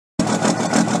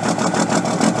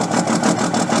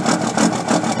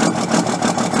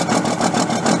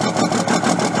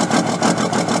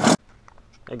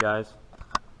guys,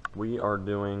 we are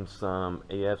doing some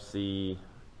AFC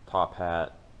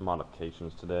Tophat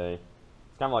modifications today.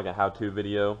 It's kind of like a how-to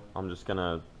video.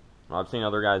 I've seen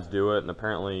other guys do it and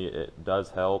apparently it does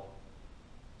help.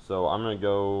 So I'm gonna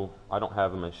go, I don't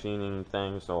have a machining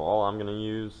thing, so all I'm gonna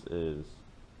use is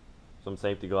some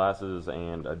safety glasses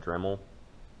and a Dremel,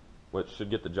 which should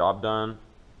get the job done.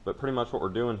 But pretty much what we're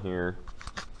doing here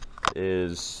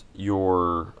is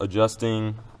you're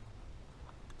adjusting.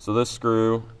 So this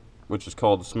screw, which is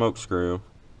called the smoke screw,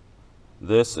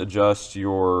 this adjusts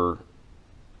your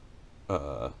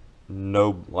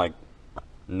no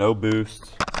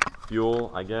boost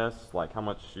fuel, I guess, like how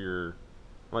much fuel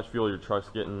your truck's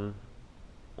getting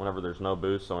whenever there's no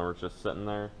boost, so whenever it's just sitting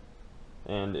there.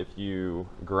 And if you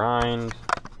grind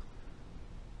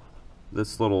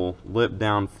this little lip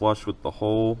down flush with the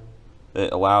hole,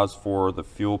 it allows for the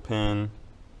fuel pin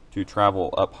to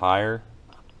travel up higher,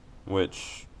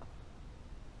 which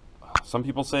some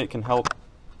people say it can help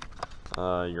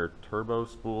your turbo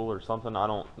spool or something. I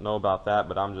don't know about that,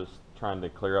 but I'm just trying to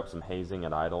clear up some hazing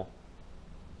at idle.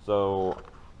 So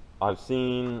I've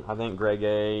seen, I think Greg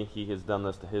A, he has done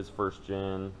this to his first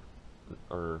gen,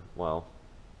 or well,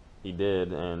 he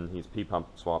did, and he's P-pump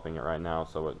swapping it right now,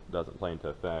 so it doesn't play into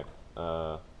effect.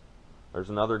 There's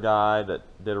another guy that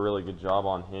did a really good job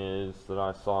on his that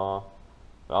I saw.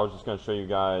 But I was just going to show you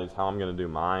guys how I'm going to do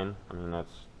mine. I mean,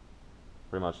 that's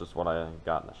pretty much just what I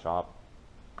got in the shop.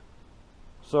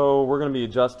 So we're going to be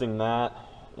adjusting that,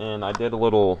 and I did a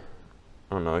little,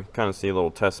 I don't know, you can kind of see a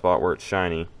little test spot where it's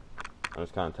shiny. I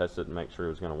just kind of tested it and make sure it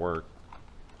was going to work.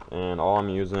 And all I'm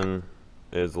using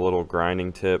is a little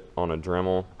grinding tip on a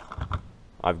Dremel.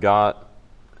 I've got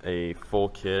a full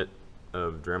kit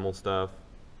of Dremel stuff.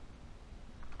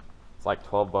 It's like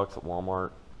 12 bucks at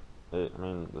Walmart. I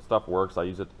mean, the stuff works. I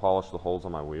use it to polish the holes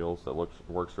on my wheels. It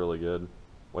works really good,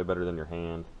 way better than your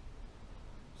hand.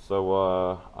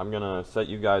 So I'm gonna set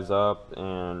you guys up,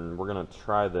 and we're gonna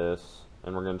try this,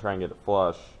 and we're gonna try and get it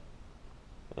flush,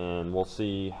 and we'll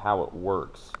see how it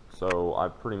works. So I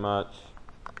pretty much,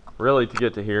 really, to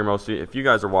get to here, if you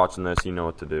guys are watching this, you know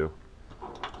what to do.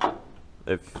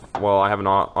 Well, I have an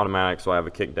automatic, so I have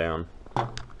a kick down.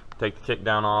 Take the kick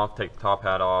down off, take the top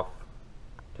hat off,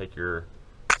 take your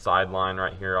side line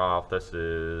right here off. This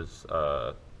is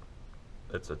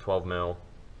it's a 12 mil.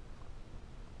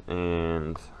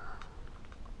 And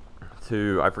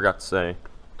I forgot to say,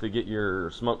 to get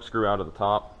your smoke screw out of the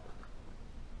top,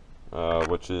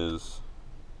 which is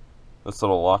this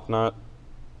little lock nut,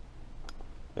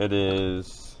 it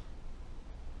is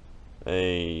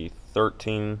a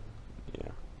 13,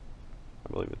 yeah,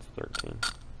 I believe it's 13,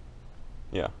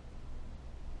 yeah,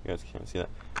 you guys can't see that,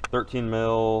 13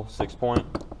 mil 6-point,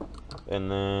 and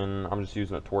then I'm just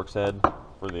using a Torx head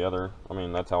for the other. I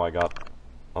mean, that's how I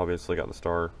obviously got the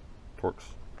star Torx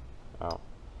out.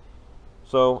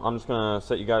 So I'm just gonna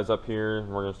set you guys up here, and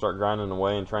we're gonna start grinding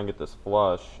away and try and get this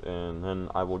flush, and then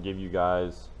I will give you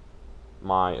guys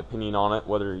my opinion on it,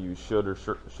 whether you should or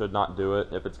should not do it.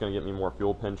 If it's gonna get me more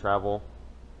fuel pin travel,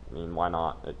 I mean, why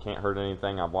not? It can't hurt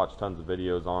anything. I've watched tons of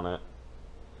videos on it.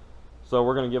 So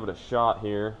we're gonna give it a shot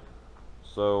here.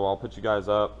 So I'll put you guys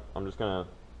up. I'm just gonna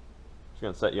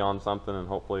set you on something, and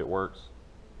hopefully it works.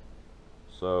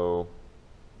 So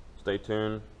stay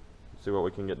tuned, see what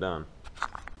we can get done.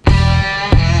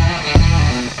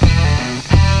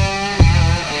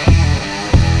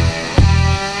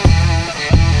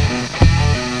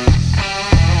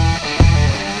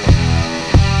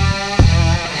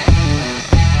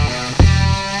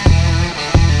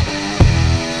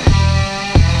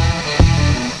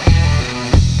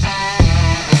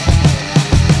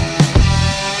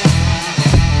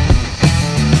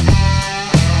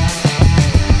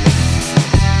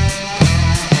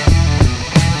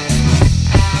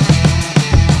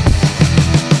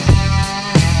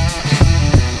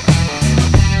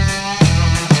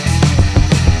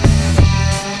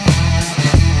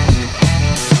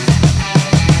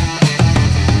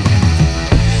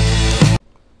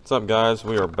 What's up, guys?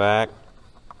 We are back.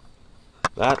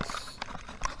 That's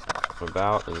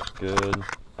about as good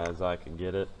as I could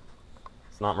get it.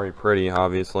 It's not very pretty,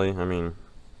 obviously. I mean,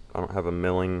 I don't have a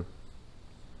milling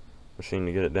machine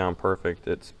to get it down perfect.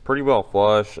 It's pretty well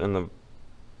flush, and the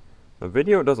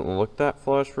video doesn't look that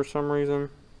flush for some reason.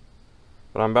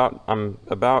 But I'm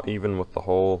about even with the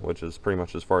hole, which is pretty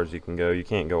much as far as you can go. You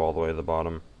can't go all the way to the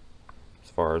bottom,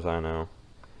 as far as I know.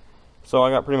 So I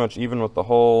got pretty much even with the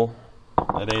hole.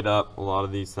 It ate up a lot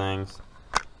of these things.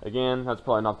 Again, that's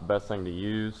probably not the best thing to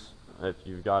use. If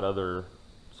you've got other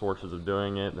sources of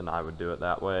doing it, then I would do it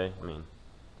that way. I mean,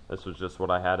 this was just what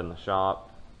I had in the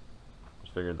shop.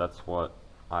 Just figured that's what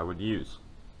I would use.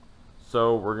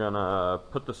 So we're gonna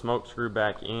put the smoke screw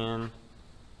back in,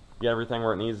 get everything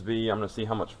where it needs to be. I'm gonna see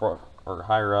how much far or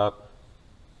higher up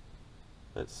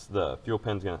the fuel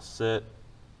pin's gonna sit,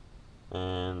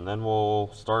 and then we'll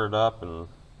start it up and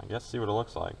I guess see what it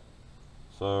looks like.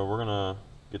 So we're gonna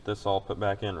get this all put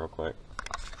back in real quick.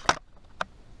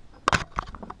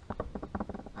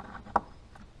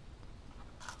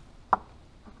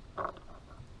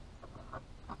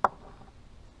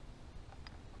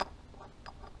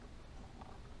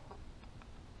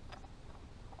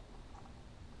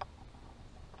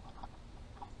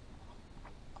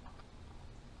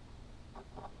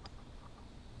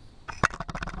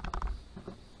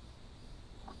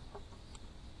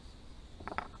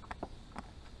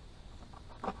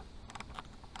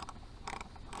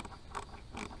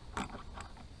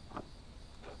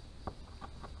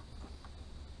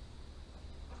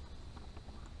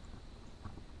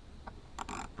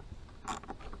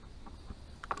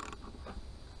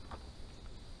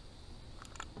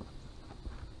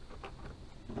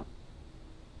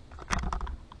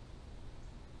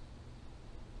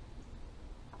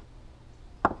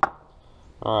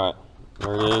 Alright,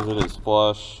 there it is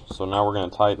flush. So now we're going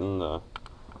to tighten the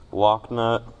lock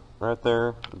nut right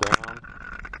there down,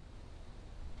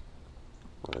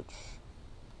 which,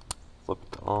 flip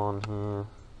it on here.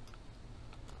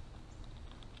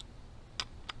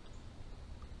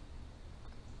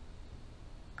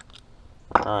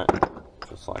 Alright,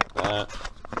 just like that.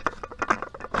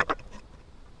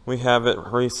 We have it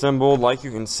reassembled. Like you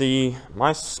can see,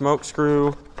 my smoke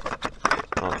screw,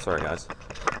 oh sorry guys,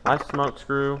 my smoke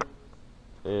screw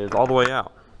is all the way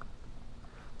out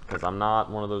because I'm not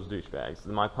one of those douchebags.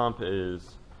 My pump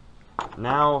is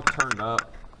now turned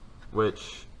up,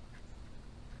 which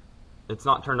it's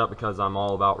not turned up because I'm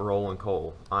all about rolling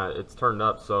coal. It's turned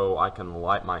up so I can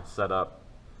light my setup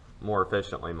more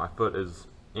efficiently. My foot is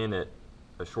in it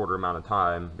a shorter amount of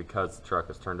time because the truck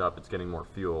is turned up. It's getting more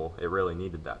fuel. It really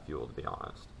needed that fuel, to be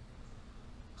honest.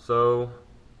 So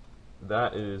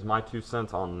that is my 2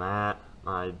 cents on that.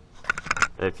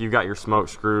 If you got your smoke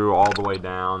screw all the way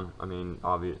down, I mean,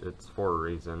 it's for a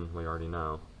reason. We already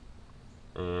know.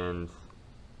 And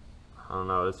I don't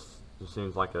know. This just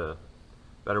seems like a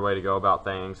better way to go about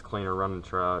things. Cleaner running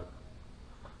truck.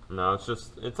 No,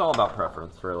 it's all about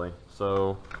preference, really.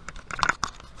 So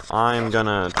I'm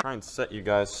gonna try and set you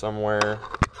guys somewhere.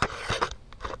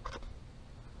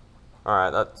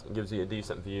 Alright, that gives you a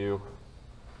decent view.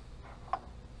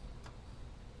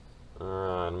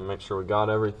 Alright, make sure we got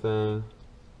everything.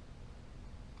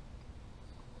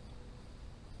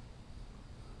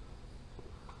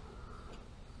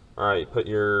 Alright, you put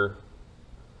your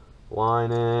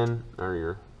line in, or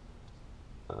your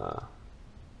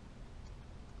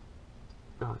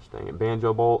gosh dang it,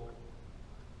 banjo bolt.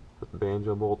 Put the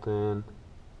banjo bolt in.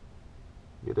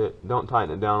 Get it. Don't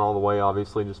tighten it down all the way,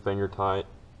 obviously, just finger tight.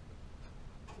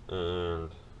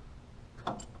 And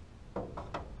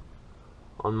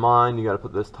on mine, you got to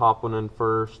put this top one in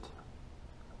first.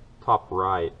 Top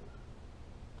right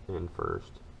in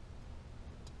first.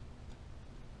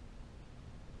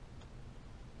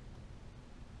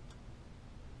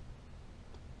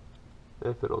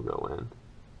 If it'll go in.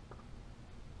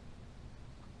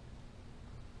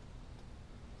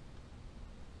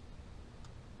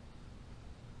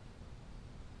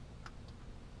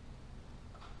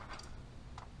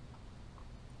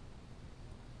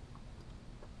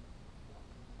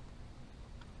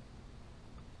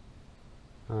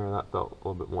 That felt a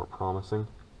little bit more promising.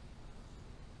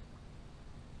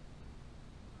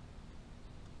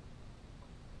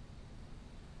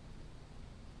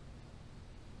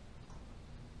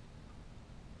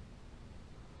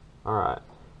 Alright,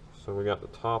 so we got the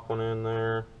top one in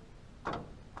there.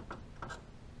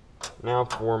 Now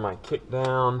for my kick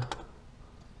down.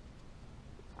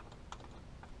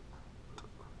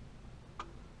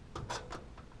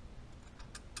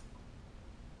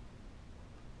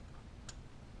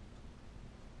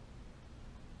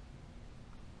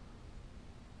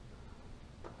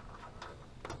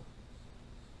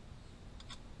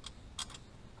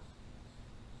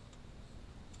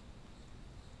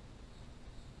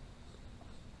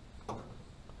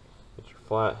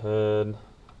 Flathead.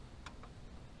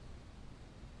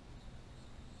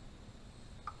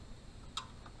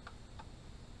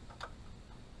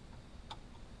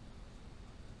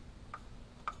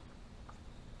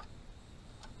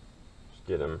 Just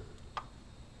get him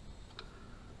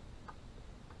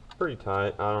pretty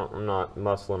tight. I'm not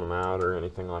muscling them out or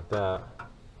anything like that.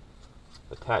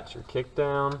 Attach your kick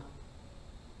down.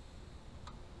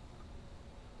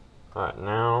 Alright,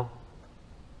 now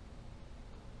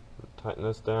tighten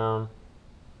this down,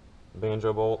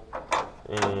 banjo bolt.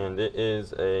 and it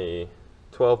is a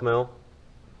 12 mil.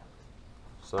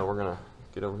 So we're gonna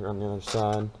get over here on the other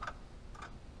side,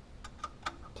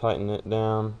 tighten it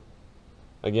down.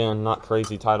 Again, not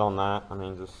crazy tight on that. I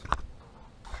mean, just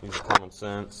use common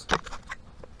sense.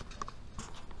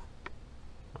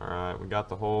 Alright, we got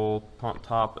the whole pump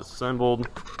top assembled.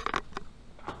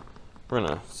 We're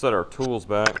gonna set our tools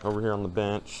back over here on the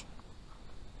bench.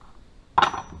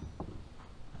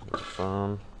 Get the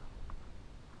phone.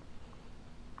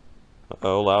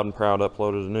 Uh-oh, Loud and Proud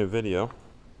uploaded a new video.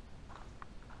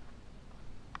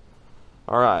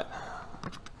 Alright.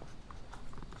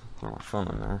 Throw my phone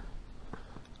in there.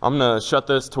 I'm gonna shut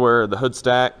this to where the hood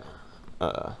stack,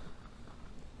 well,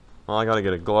 I gotta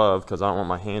get a glove because I don't want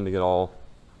my hand to get all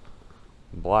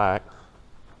black.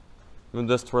 Move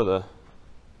this to where the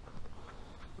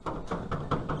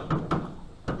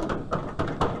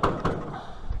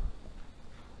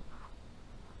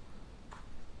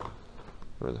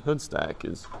hood stack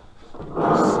is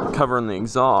covering the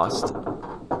exhaust.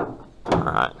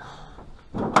 Alright.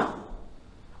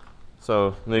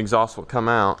 So the exhaust will come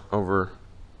out over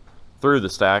through the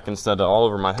stack instead of all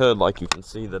over my hood like you can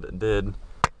see that it did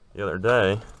the other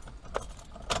day.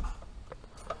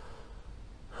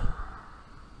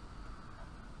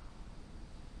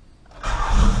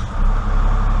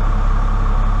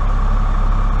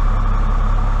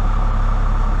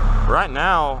 Right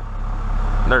now,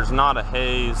 there's not a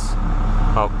haze.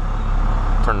 Oh,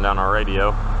 turning down our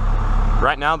radio.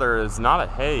 Right now, there is not a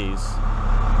haze.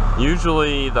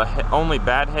 Usually, the only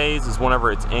bad haze is whenever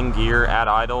it's in gear at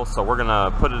idle, so we're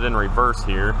gonna put it in reverse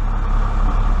here.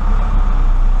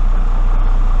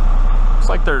 Looks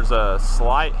like there's a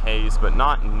slight haze, but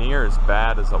not near as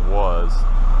bad as it was.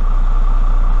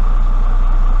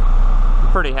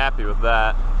 I'm pretty happy with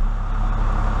that.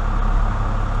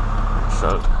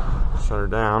 Shut her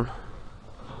down.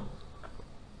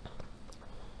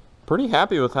 Pretty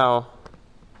happy with how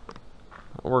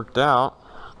it worked out.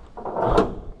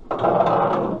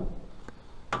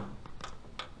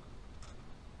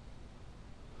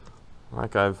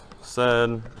 Like I've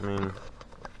said, I mean,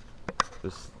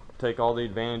 just take all the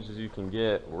advantages you can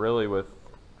get. Really, with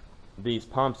these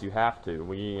pumps, you have to.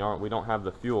 We don't have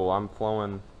the fuel. I'm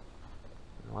flowing,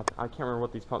 I can't remember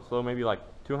what these pumps flow, maybe like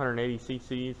 280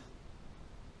 cc's.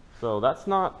 So that's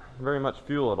not very much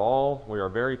fuel at all. We are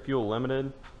very fuel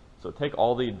limited. So take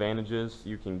all the advantages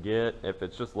you can get. If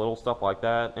it's just little stuff like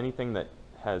that, anything that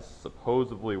has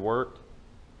supposedly worked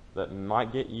that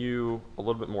might get you a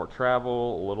little bit more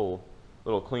travel, a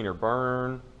little cleaner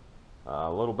burn,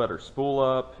 a little better spool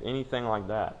up, anything like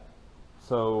that.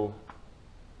 So,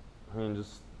 I mean,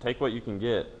 just take what you can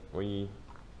get.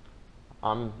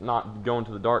 I'm not going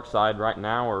to the dark side right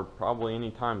now or probably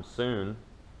anytime soon,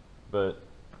 but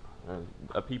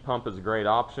a P pump is a great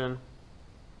option.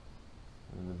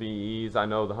 And the VEs, I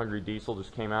know the Hungry Diesel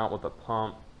just came out with a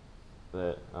pump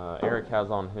that Eric has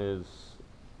on his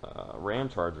Ram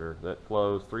Charger that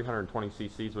flows 320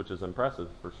 cc's, which is impressive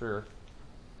for sure.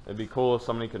 It'd be cool if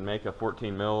somebody could make a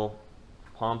 14 mil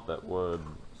pump that would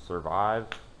survive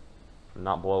and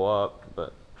not blow up,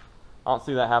 but I don't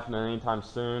see that happening anytime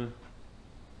soon.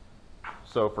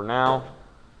 So for now,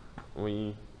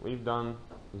 we've done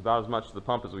about as much of the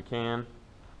pump as we can.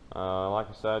 Like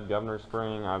I said, governor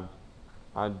spring, I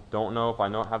don't know if I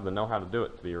have the know-how to do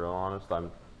it, to be real honest.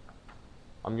 I'm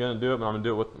gonna do it, but I'm gonna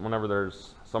do it whenever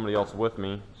there's somebody else with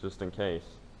me, just in case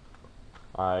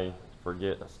I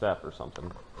forget a step or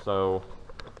something. So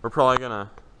we're probably gonna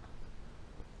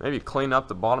maybe clean up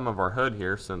the bottom of our hood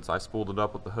here, since I spooled it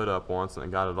up with the hood up once and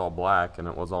it got it all black and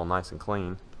it was all nice and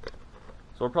clean.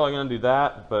 So we're probably gonna do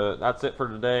that, but that's it for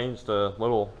today. Just a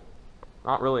little,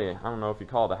 not really, I don't know if you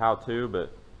call it a how-to,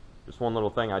 but just one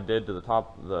little thing I did to the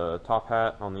top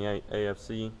hat on the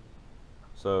AFC.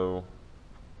 So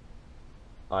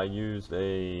I used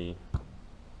a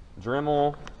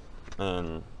Dremel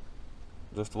and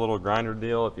just a little grinder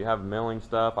deal. If you have milling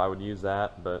stuff, I would use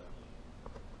that, but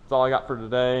that's all I got for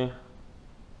today.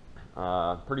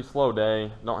 Pretty slow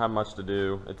day, don't have much to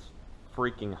do. It's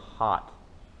freaking hot.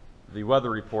 The weather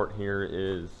report here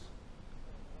is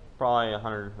probably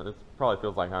 100, it probably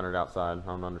feels like 100 outside. I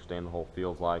don't understand the whole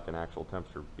feels like and actual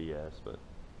temperature BS, but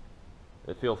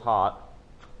it feels hot.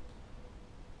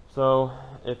 So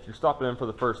if you're stopping in for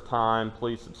the first time,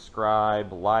 please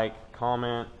subscribe, like,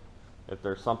 comment. If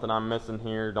there's something I'm missing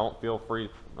here, feel free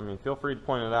to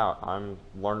point it out. I'm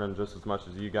learning just as much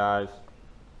as you guys.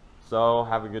 So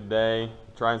have a good day.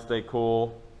 Try and stay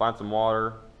cool. Find some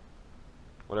water.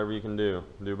 Whatever you can do.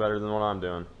 Do better than what I'm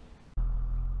doing.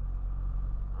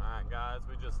 Alright guys,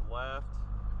 we just left.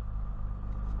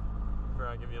 Figured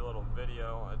I'd give you a little video.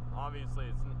 video. Obviously,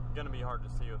 it's going to be hard to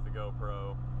see with the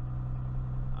GoPro.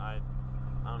 I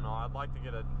don't know. I'd like to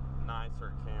get a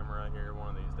nicer camera here one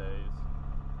of these days.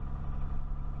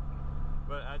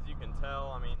 But as you can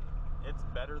tell, I mean, it's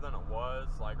better than it was.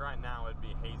 Like right now, it'd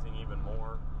be hazing even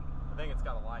more. I think it's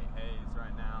got a light haze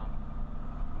right now.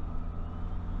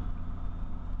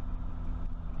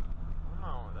 I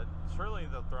don't know. Surely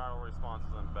the throttle response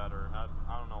isn't better. I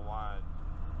don't know why.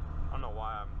 I don't know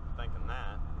why I'm thinking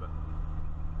that, but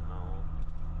no.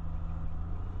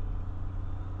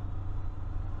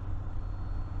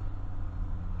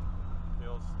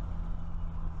 Feels.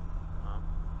 I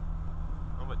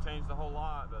don't know if it changed a whole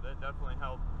lot, but it definitely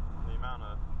helped the amount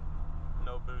of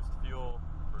no boost fuel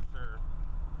for sure.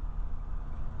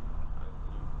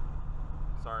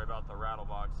 Sorry about the rattle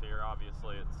box here.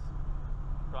 Obviously, it's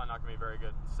probably not going to be very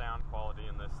good sound quality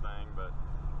in this thing, but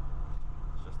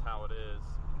it's just how it is.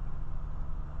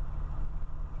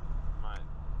 Might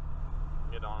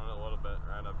get on it a little bit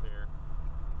right up here.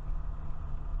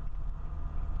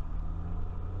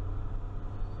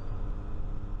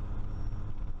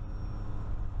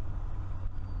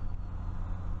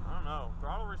 I don't know.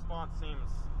 Throttle response seems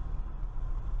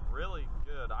really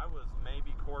good. I was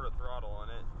maybe quarter throttle in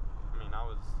it. I mean,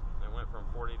 it went from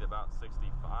 40 to about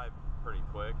 65 pretty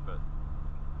quick, but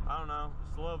I don't know.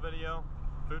 Just a little video,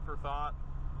 food for thought.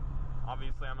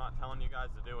 Obviously, I'm not telling you guys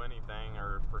to do anything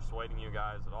or persuading you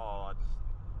guys at all. I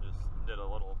just did a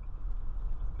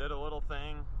little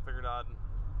thing. Figured I'd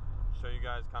show you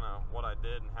guys kind of what I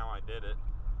did and how I did it.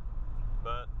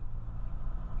 But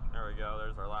there we go.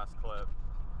 There's our last clip.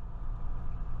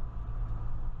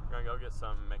 We're gonna go get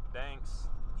some McDanks,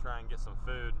 try and get some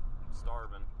food. I'm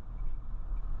starving.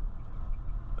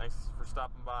 Thanks for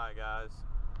stopping by, guys.